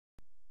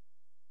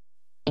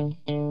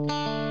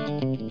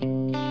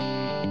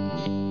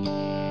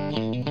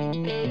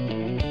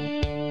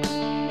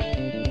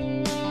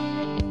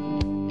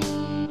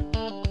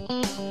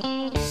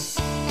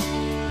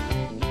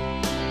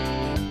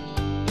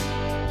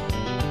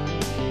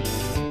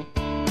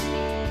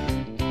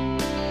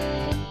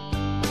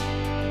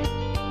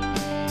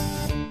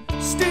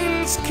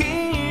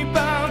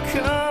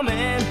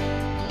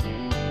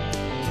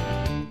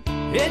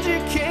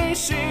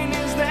Education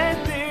is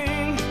that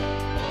thing.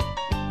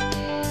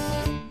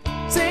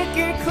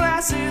 Taking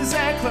classes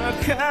at Clark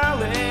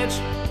College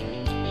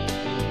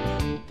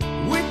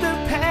with the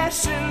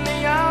passion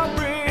they all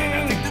bring. And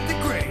I think that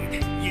they're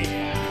great,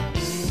 yeah.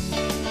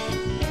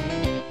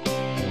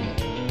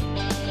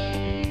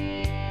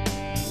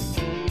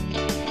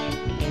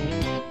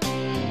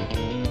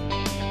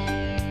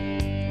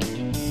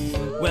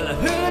 Well,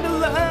 I've heard the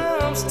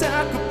loves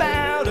talk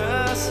about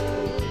us.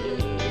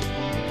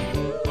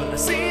 Well, I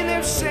see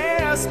them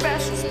share a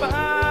special spark.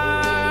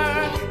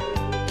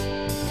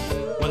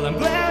 Well, I'm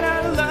glad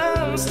our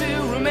love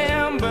still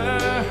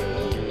remember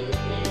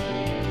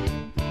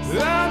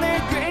all their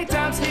great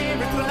times here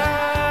at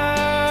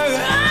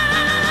Clark.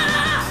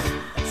 Ah!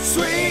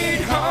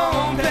 Sweet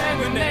home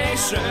Penguin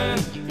Nation,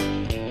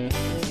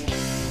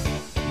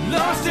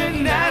 lost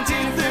in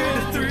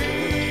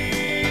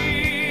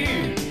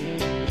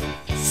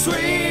 1933.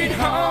 Sweet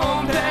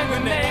home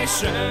Penguin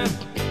Nation,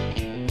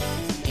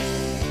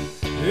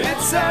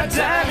 it's our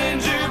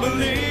diamond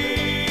jubilee.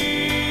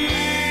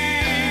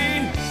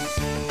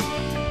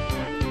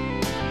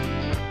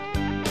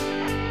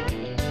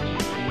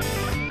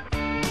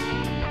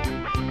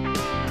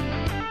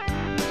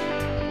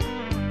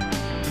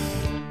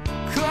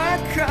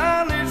 Clark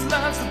College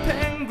loves the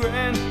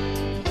Penguin.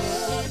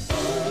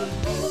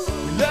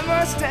 We love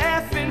our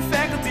staff and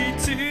faculty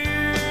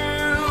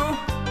too.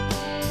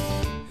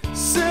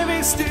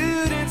 Serving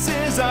students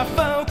is our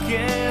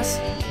focus.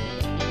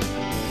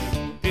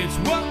 It's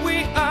what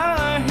we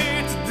are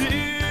here to do.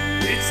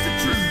 It's the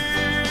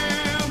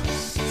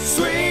truth.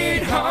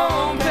 Sweet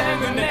home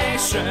Penguin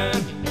Nation,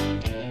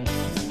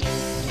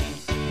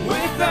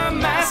 with our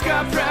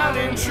mascot proud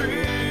and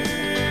true.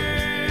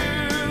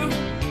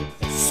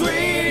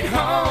 Sweet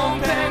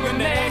home Penguin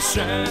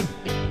Nation,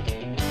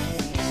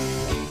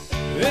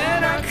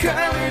 and our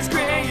colors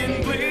gray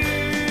and blue.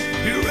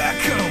 Here I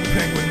come,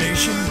 Penguin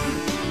Nation.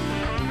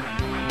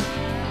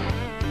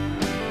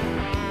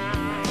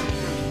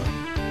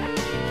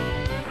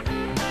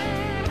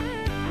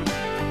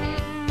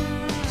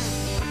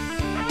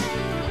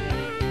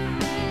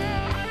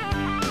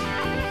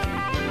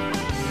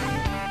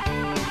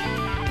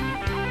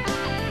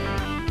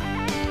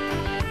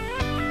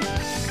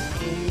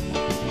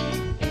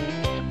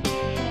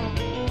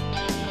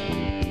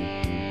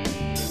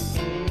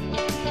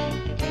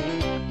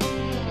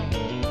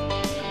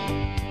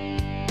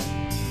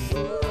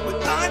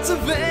 Arts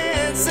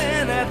events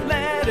and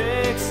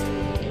athletics,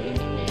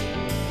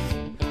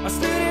 our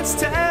students'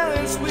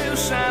 talents will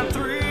shine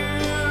through.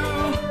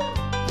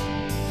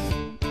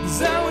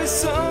 There's always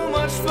so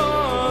much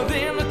for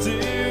them to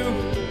do.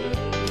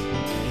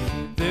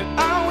 They're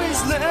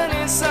always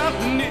learning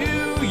something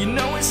new, you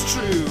know it's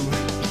true.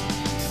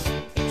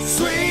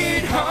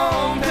 Sweet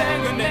home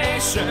Penguin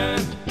Nation,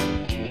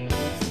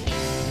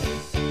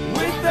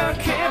 with our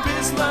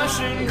campus lush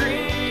and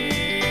green.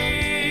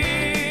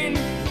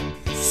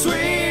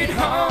 Sweet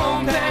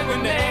home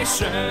Penguin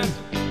Nation,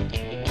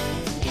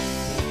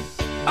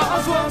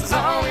 Oswald's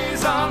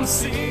always on the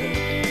scene.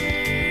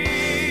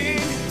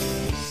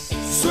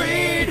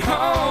 Sweet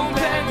home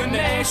Penguin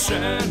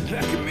Nation,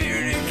 A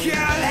community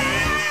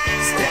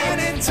college,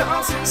 standing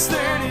tall since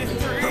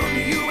 33.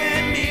 only you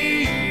and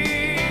me.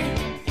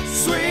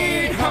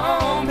 Sweet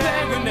home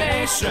Penguin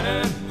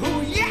Nation,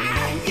 Oh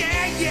yeah,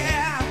 yeah,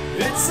 yeah.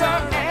 it's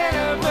our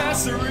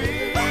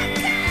anniversary.